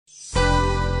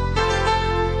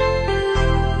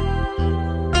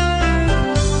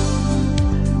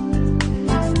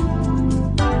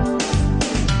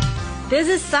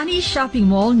There's a sunny shopping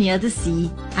mall near the sea,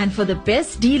 and for the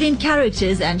best deal in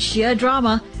characters and sheer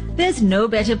drama, there's no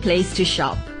better place to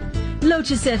shop.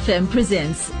 Lotus FM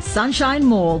presents Sunshine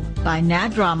Mall by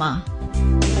Nadd Rama.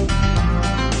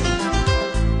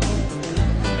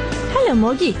 Hello,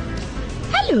 Mogie.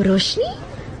 Hello, Roshnee.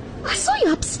 I saw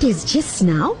you upstairs just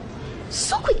now.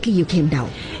 So quickly you came down.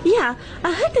 Yeah,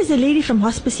 I heard there's a lady from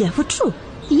hospice here, for true.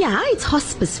 Yeah, it's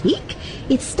hospice week.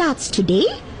 It starts today,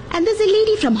 and there's a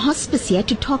lady from hospice here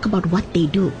to talk about what they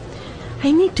do.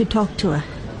 I need to talk to her.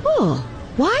 Oh,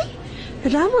 why?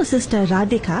 Rama's sister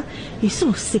Radhika is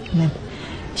so sick, man.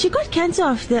 She got cancer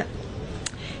of the...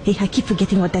 Hey, I keep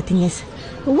forgetting what that thing is.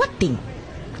 What thing?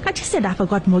 I just said I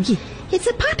forgot, Mogie. It's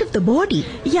a part of the body.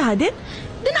 Yeah, then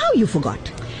how you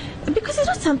forgot? Because it's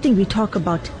not something we talk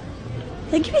about.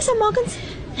 Give me some organs.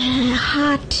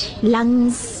 Heart,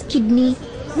 lungs, kidney.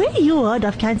 Where you heard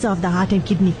of cancer of the heart and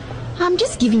kidney? I'm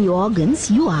just giving you organs.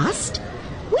 You asked.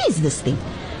 Where is this thing?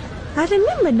 I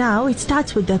remember now. It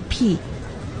starts with a P.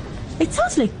 It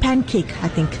sounds like pancake, I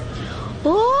think.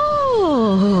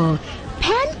 Oh,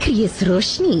 pancreas,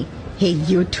 Roshnee. Hey,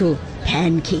 you too.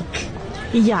 Pancake.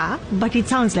 Yeah, but it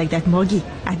sounds like that, Mogie.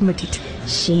 Admit it.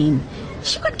 Shame.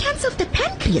 She got cancer of the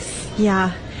pancreas.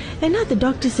 Yeah, and now the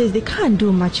doctor says they can't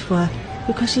do much for her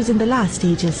because she's in the last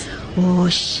stages. Oh,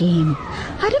 shame.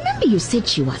 I remember you said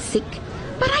she was sick,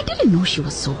 but I didn't know she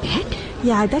was so bad.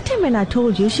 Yeah, that time when I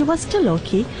told you, she was still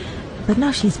okay, but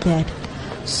now she's bad.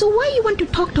 So why you want to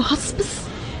talk to hospice?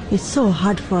 It's so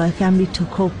hard for her family to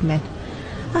cope, man.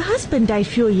 Her husband died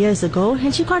few years ago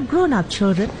and she got grown-up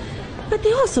children, but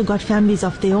they also got families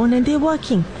of their own and they're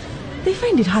working. They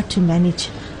find it hard to manage.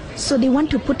 So they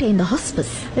want to put her in the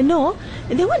hospice? No,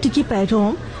 they want to keep her at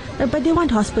home, but they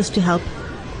want hospice to help.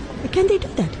 Can they do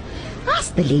that?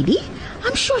 Ask the lady.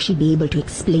 I'm sure she'll be able to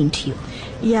explain to you.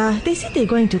 Yeah, they said they're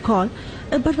going to call,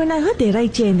 but when I heard they're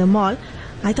right here in the mall,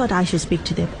 I thought I should speak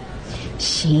to them.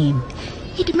 Shame.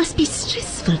 It must be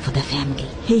stressful for the family.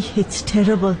 Hey, it's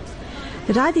terrible.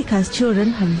 Radhika's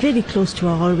children are very close to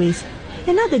her always,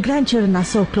 and now the grandchildren are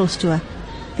so close to her.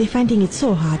 They're finding it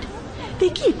so hard. They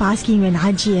keep asking when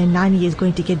Aunty and Nani is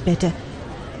going to get better.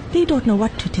 They don't know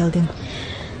what to tell them.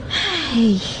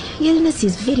 Hey, illness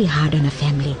is very hard on a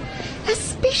family,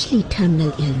 especially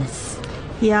terminal illness.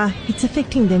 Yeah, it's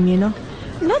affecting them, you know.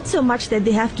 Not so much that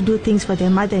they have to do things for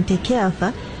their mother and take care of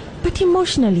her, but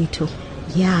emotionally too.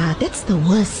 Yeah, that's the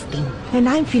worst thing. And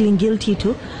I'm feeling guilty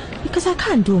too, because I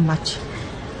can't do much.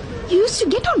 You used to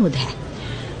get on with her.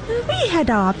 We had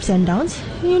our ups and downs.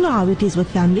 You know how it is with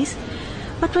families.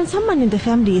 But when someone in the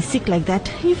family is sick like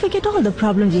that, you forget all the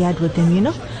problems you had with them, you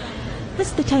know.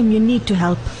 That's the time you need to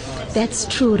help. That's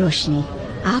true, Roshnee.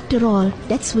 After all,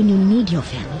 that's when you need your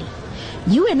family.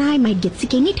 You and I might get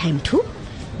sick anytime too.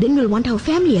 Then we'll want our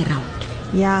family around.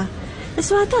 Yeah.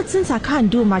 So I thought since I can't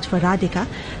do much for Radhika,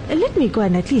 let me go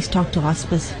and at least talk to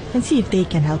hospice and see if they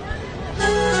can help.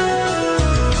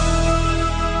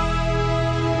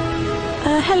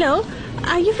 Hello?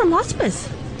 Are you from hospice?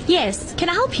 Yes, can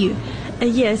I help you?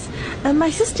 Yes. My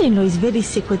sister-in-law is very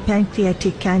sick with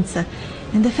pancreatic cancer,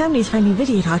 and the family is finding it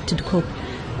very hard to cope.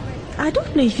 I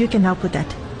don't know if you can help with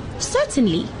that.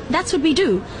 Certainly. That's what we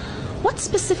do. What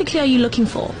specifically are you looking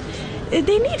for?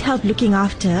 They need help looking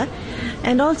after her,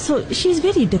 and also she's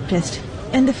very depressed,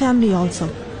 and the family also.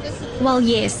 Well,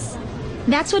 yes.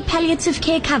 That's what palliative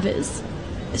care covers.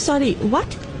 Sorry,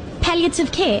 what?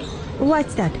 Palliative care.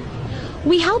 What's that?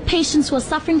 We help patients who are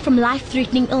suffering from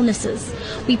life-threatening illnesses.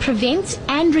 We prevent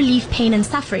and relieve pain and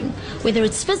suffering, whether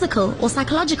it's physical or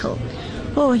psychological.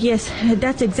 Oh, yes,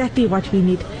 that's exactly what we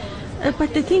need.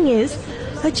 But the thing is,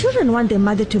 her children want their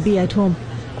mother to be at home.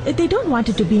 They don't want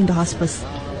her to be in the hospice.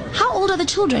 How old are the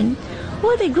children?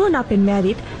 Well, they're grown up and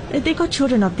married. They got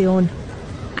children of their own.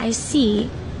 I see.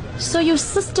 So your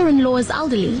sister-in-law is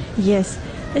elderly? Yes,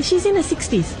 she's in her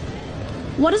 60s.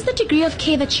 What is the degree of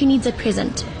care that she needs at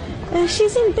present?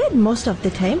 She's in bed most of the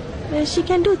time. She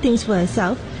can do things for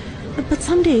herself. But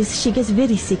some days she gets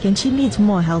very sick and she needs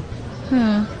more help.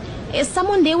 Is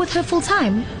someone there with her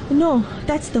full-time? No,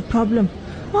 that's the problem.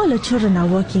 All her children are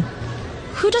working.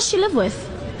 Who does she live with?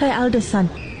 Her eldest son.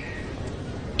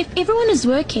 If everyone is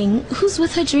working, who's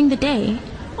with her during the day?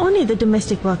 Only the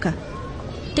domestic worker.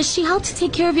 Does she help to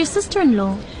take care of your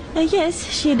sister-in-law? Yes,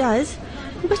 she does.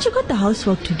 But she got the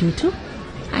housework to do too.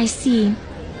 I see.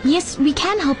 Yes, we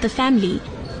can help the family.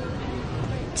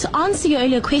 To answer your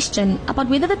earlier question about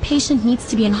whether the patient needs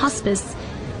to be in hospice,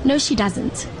 no, she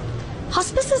doesn't.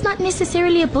 Hospice is not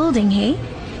necessarily a building, hey?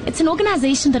 It's an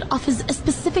organization that offers a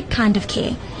specific kind of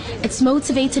care. It's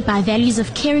motivated by values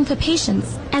of caring for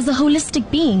patients as a holistic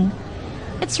being.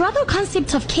 It's rather a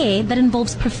concept of care that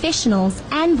involves professionals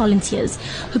and volunteers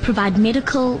who provide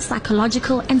medical,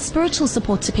 psychological, and spiritual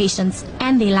support to patients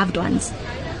and their loved ones.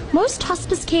 Most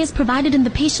hospice care is provided in the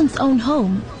patient's own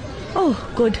home.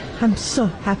 Oh, good. I'm so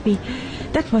happy.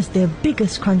 That was their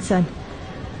biggest concern.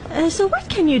 So what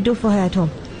can you do for her at home?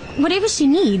 Whatever she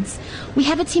needs. We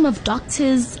have a team of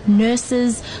doctors,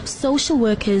 nurses, social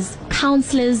workers,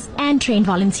 counselors, and trained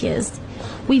volunteers.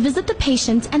 We visit the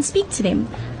patient and speak to them,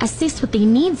 assess what their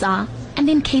needs are, and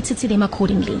then cater to them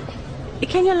accordingly.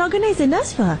 Can you organize a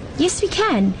nurse for her? Yes, we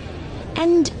can.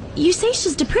 And you say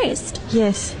she's depressed.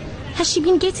 Yes. Has she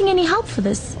been getting any help for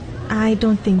this? I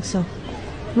don't think so.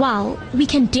 Well, we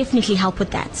can definitely help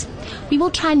with that. We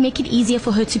will try and make it easier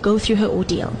for her to go through her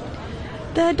ordeal.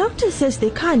 The doctor says they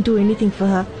can't do anything for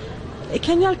her.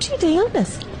 Can you all treat her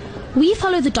illness? We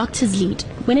follow the doctor's lead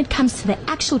when it comes to the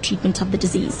actual treatment of the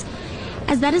disease,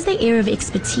 as that is their area of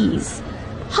expertise.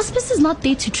 Hospice is not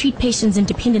there to treat patients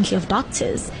independently of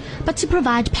doctors, but to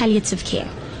provide palliative care.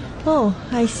 Oh,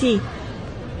 I see.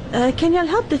 Can you all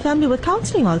help the family with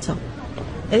counseling also?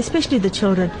 Especially the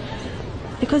children,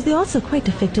 because they're also quite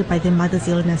affected by their mother's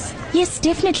illness. Yes,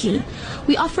 definitely.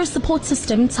 We offer a support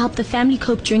system to help the family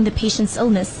cope during the patient's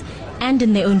illness and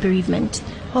in their own bereavement.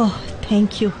 Oh,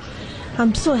 thank you.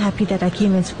 I'm so happy that I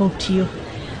came and spoke to you.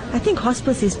 I think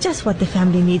hospice is just what the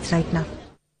family needs right now.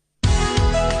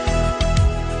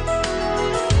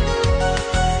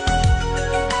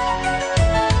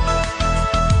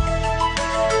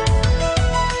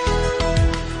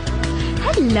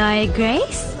 Hello,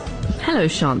 Grace. Hello,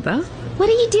 Shantha. What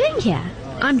are you doing here?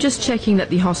 I'm just checking that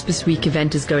the Hospice Week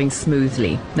event is going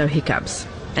smoothly. No hiccups.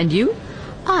 And you?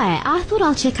 I thought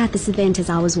I'll check out this event as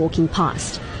I was walking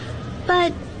past.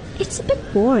 But it's a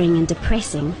bit boring and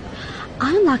depressing.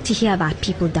 I don't like to hear about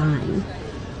people dying.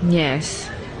 Yes.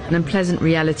 An unpleasant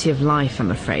reality of life,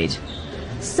 I'm afraid.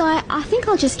 So I think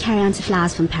I'll just carry on to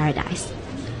Flowers from Paradise,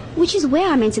 which is where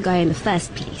I meant to go in the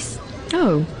first place.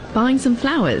 Oh, buying some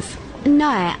flowers? No,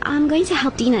 I'm going to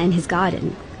help Dina in his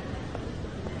garden.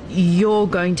 You're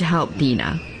going to help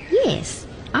Dina? Yes.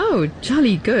 Oh,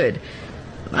 jolly good.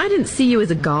 I didn't see you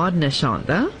as a gardener,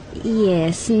 Shantha.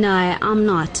 Yes, no, I'm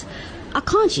not. I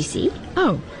can't, you see.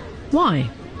 Oh, why?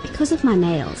 Because of my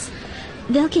nails.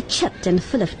 They'll get chipped and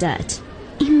full of dirt.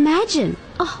 Imagine.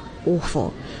 Oh,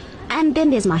 awful. And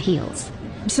then there's my heels.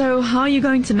 So how are you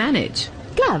going to manage?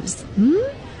 Gloves.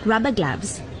 Rubber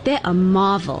gloves. They're a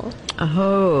marvel.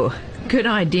 Oh, good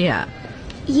idea.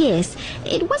 Yes,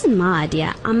 it wasn't my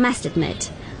idea, I must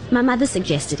admit. My mother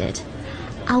suggested it.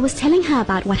 I was telling her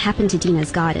about what happened to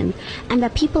Dina's garden and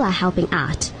that people are helping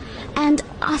out. And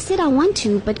I said I want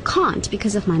to but can't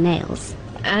because of my nails.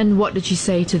 And what did she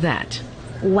say to that?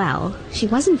 Well, she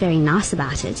wasn't very nice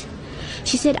about it.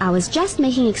 She said I was just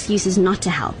making excuses not to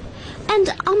help. And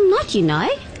I'm not, you know.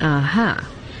 Aha.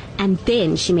 And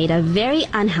then she made a very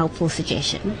unhelpful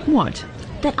suggestion. What?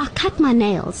 That I cut my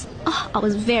nails. Oh, I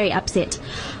was very upset.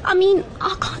 I mean,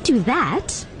 I can't do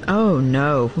that. Oh,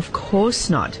 no, of course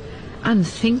not.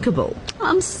 Unthinkable.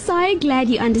 I'm so glad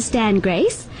you understand,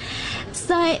 Grace.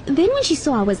 So then when she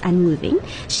saw I was unmoving,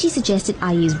 she suggested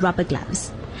I use rubber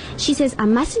gloves. She says I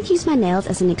mustn't use my nails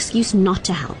as an excuse not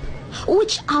to help,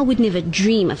 which I would never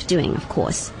dream of doing, of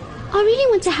course. I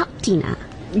really want to help Dina.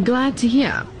 Glad to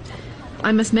hear.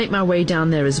 I must make my way down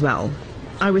there as well.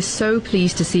 I was so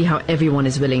pleased to see how everyone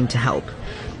is willing to help.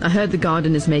 I heard the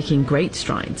garden is making great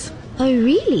strides. Oh,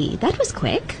 really? That was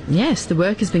quick. Yes, the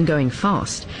work has been going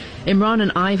fast. Imran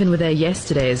and Ivan were there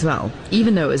yesterday as well,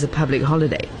 even though it was a public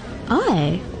holiday.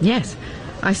 Oh. Yes.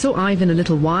 I saw Ivan a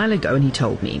little while ago and he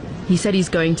told me. He said he's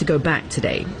going to go back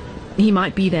today. He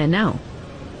might be there now.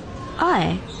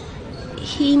 Oh.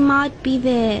 He might be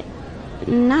there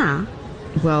now?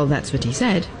 Well, that's what he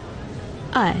said.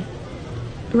 Oh.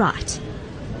 Right.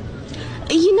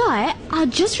 You know, I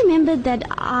just remembered that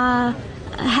I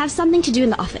have something to do in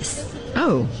the office.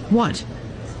 Oh, what?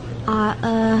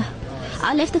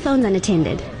 I left the phones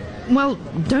unattended. Well,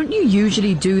 don't you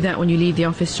usually do that when you leave the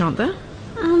office, Shantha?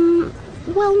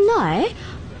 Well, no.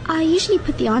 I usually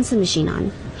put the answer machine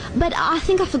on. But I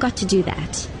think I forgot to do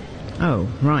that. Oh,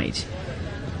 right.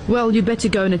 Well, you'd better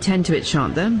go and attend to it,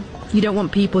 Shantha. You don't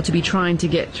want people to be trying to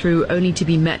get through only to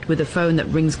be met with a phone that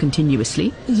rings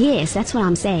continuously. Yes, that's what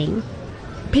I'm saying.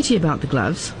 Pity about the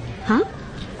gloves. Huh?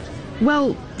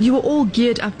 Well, you were all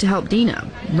geared up to help Dina,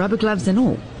 rubber gloves and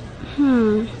all.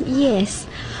 Yes.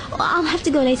 I'll have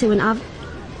to go later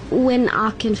when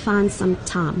I can find some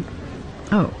time.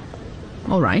 Oh,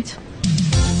 all right.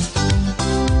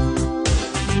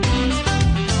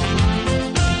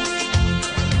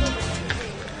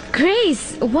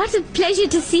 Grace, what a pleasure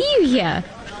to see you here.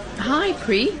 Hi,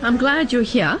 Pri. I'm glad you're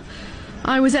here.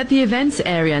 I was at the events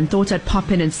area and thought I'd pop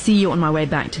in and see you on my way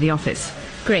back to the office.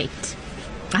 Great.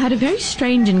 I had a very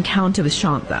strange encounter with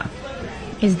Shantha.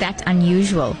 Is that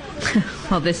unusual?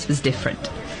 Well, this was different.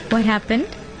 What happened?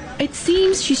 It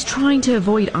seems she's trying to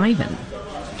avoid Ivan.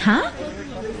 Huh?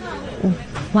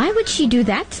 Why would she do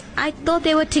that? I thought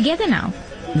they were together now.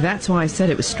 That's why I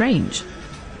said it was strange.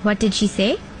 What did she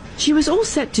say? She was all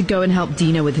set to go and help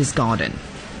Dino with his garden.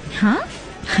 Huh?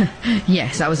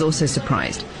 Yes, I was also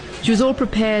surprised. She was all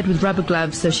prepared with rubber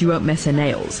gloves so she won't mess her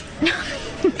nails.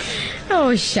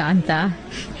 Oh, Shantha.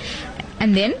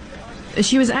 And then?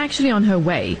 She was actually on her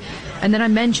way, and then I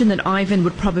mentioned that Ivan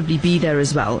would probably be there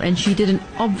as well, and she did an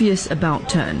obvious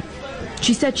about-turn.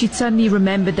 She said she'd suddenly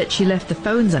remembered that she left the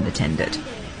phones unattended.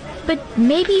 But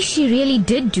maybe she really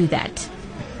did do that.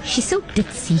 She's so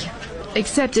ditzy.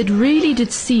 Except it really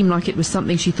did seem like it was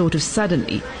something she thought of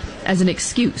suddenly, as an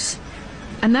excuse.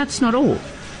 And that's not all.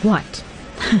 What?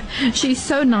 She's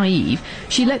so naive,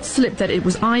 she let slip that it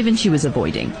was Ivan she was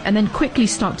avoiding, and then quickly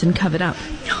stopped and covered up.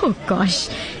 Oh gosh,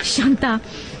 Shantha.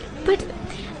 But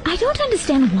I don't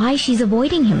understand why she's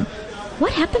avoiding him.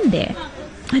 What happened there?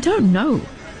 I don't know.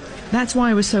 That's why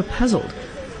I was so puzzled.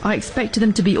 I expected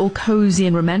them to be all cozy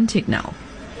and romantic now.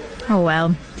 Oh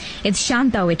well, it's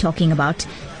Shantha we're talking about.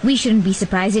 We shouldn't be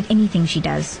surprised at anything she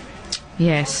does.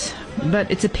 Yes,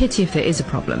 but it's a pity if there is a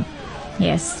problem.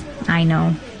 Yes, I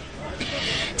know.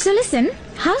 So listen,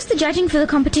 how's the judging for the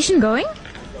competition going?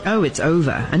 Oh, it's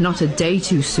over, and not a day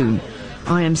too soon.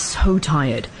 I am so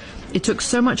tired. It took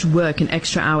so much work and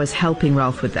extra hours helping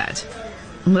Ralph with that.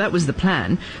 Well, that was the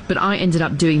plan, but I ended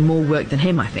up doing more work than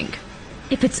him, I think.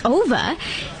 If it's over,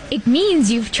 it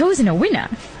means you've chosen a winner.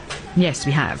 Yes,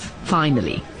 we have.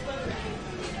 Finally.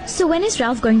 So when is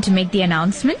Ralph going to make the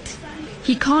announcement?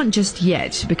 He can't just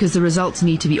yet, because the results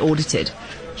need to be audited.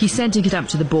 He's sending it up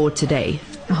to the board today.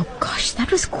 Oh gosh,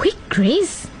 that was quick,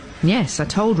 Grace. Yes, I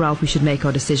told Ralph we should make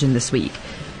our decision this week.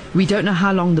 We don't know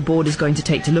how long the board is going to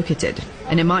take to look at it,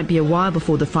 and it might be a while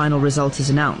before the final result is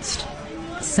announced.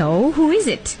 So, who is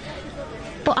it?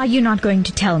 Or are you not going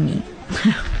to tell me?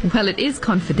 Well, it is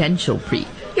confidential, Pri.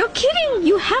 You're kidding!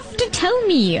 You have to tell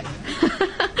me!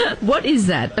 What is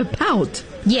that? A pout?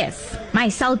 Yes, my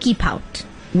sulky pout.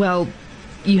 Well,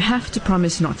 you have to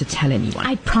promise not to tell anyone.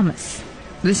 I promise.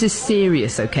 This is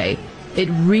serious, okay? It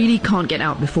really can't get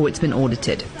out before it's been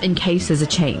audited, in case there's a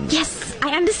change. Yes,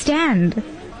 I understand.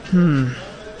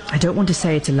 I don't want to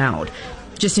say it aloud,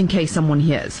 just in case someone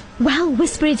hears. Well,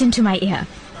 whisper it into my ear.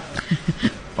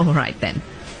 All right, then.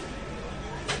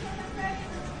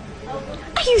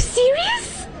 Are you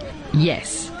serious?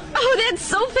 Yes. Oh, that's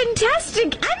so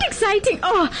fantastic and exciting.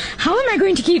 Oh, how am I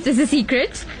going to keep this a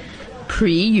secret?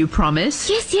 Pri, you promise?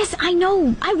 Yes, I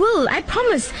know. I will, I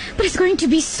promise. But it's going to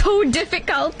be so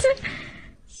difficult.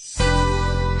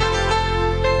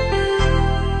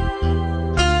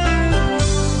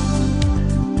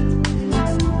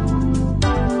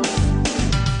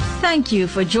 Thank you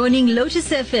for joining Lotus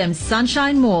FM's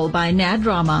Sunshine Mall by Nadd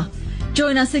Rama.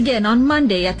 Join us again on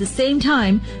Monday at the same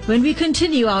time when we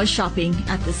continue our shopping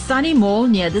at the sunny mall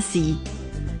near the sea.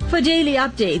 For daily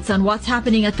updates on what's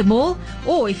happening at the mall,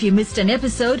 or if you missed an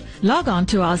episode, log on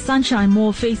to our Sunshine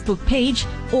Mall Facebook page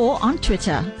or on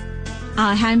Twitter.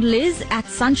 Our handle is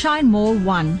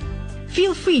 @SunshineMall1.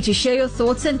 Feel free to share your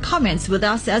thoughts and comments with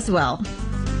us as well.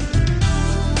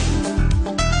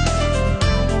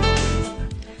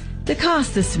 The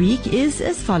cast this week is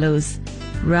as follows: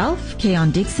 Ralph,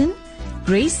 Kayon Dixon,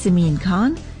 Grace, Simine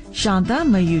Khan, Shantha,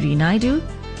 Mayuri Naidoo,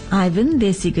 Ivan,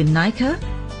 Desigan Naicker,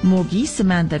 Mogie,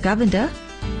 Samantha Govender,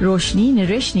 Roshnee,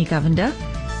 Nereshini Govender,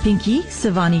 Pinky,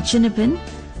 Sivani Chinnapen,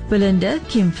 Belinda,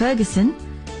 Kim Ferguson,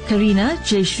 Kareena,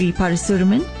 Jayshree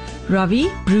Parasuramen,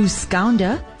 Ravi, Bruce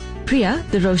Gounder, Priya,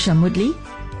 Darosha Mudli,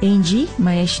 Angie,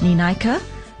 Mayeshni Naicker,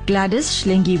 Gladys,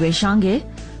 Shlengi Weshange,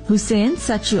 Hussein,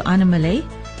 Sachu Anamale,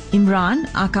 Imran,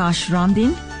 Akash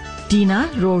Ramdin, Dina,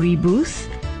 Rory Booth,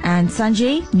 and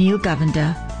Sanjay, Neil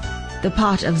Govender. The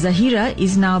part of Zahira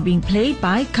is now being played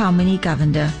by Kamini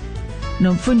Govender.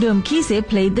 Nomfundo Mkise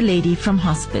played the lady from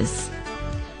Hospice.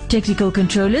 Technical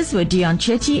controllers were Dion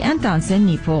Chetty and Tansen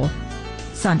Nipo.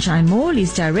 Sunshine Mall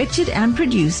is directed and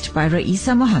produced by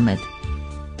Raeesa Mohammed.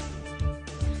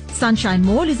 Sunshine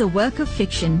Mall is a work of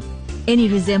fiction. Any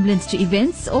resemblance to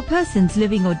events or persons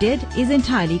living or dead is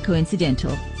entirely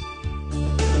coincidental.